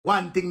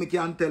One thing me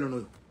can tell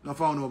you, no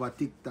found over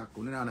TikTok,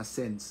 you know, no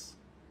sense.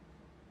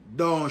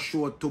 Don't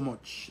show too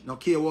much. No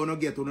care what you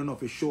get, you know,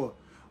 for sure.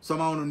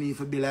 Somehow you need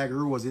to be like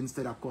Rose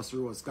instead of cuss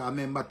Rose. Because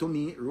remember, to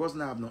me, Rose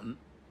not have nothing.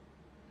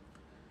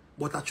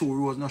 But a true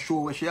Rose not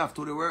show what she have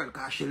to the world.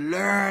 Because she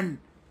learn.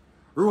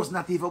 Rose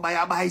not even buy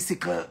a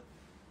bicycle.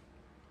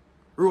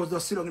 Rose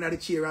just sit down in the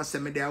chair and say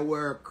me there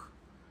work.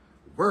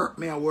 Work,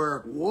 me a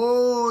work.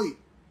 Whoa.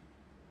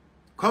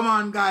 Come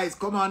on, guys.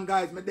 Come on,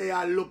 guys. Me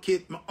there look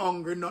it. Me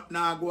hungry, not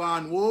now go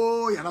on.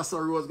 Whoa. And that's how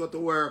Rose go to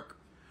work.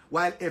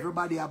 While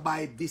everybody a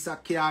buy this a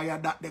car,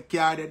 that the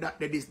car, that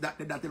the this, that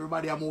the that.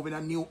 Everybody are moving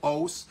a new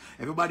house.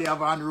 Everybody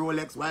have on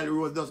Rolex. While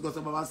Rose just go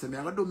somewhere and say, me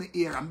I'm going to do me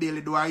hair and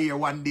barely do her hair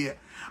one day.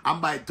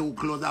 And buy 2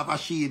 clothes off a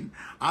Shein.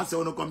 And say,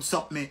 wanna come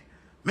suck me.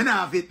 Me not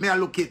have it. Me a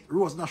look it.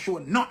 Rose not show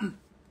nothing.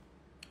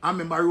 I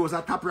remember Rose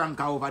a top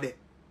ranker over there.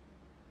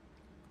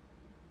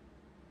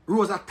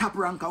 Rose a top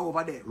ranker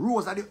over there.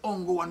 Rose a the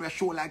hungry one where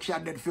show like she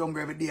had dead for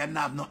hungry every day and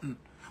have nothing.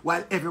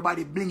 While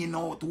everybody blinging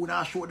out, who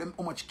now show them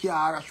how much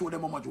car, I show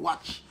them how much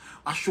watch,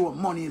 I show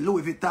money,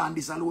 Louis Vuitton,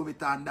 this and Louis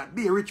Vuitton that.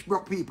 Be rich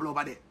broke people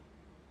over there.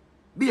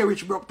 Be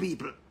rich broke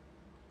people.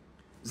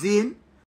 Zine,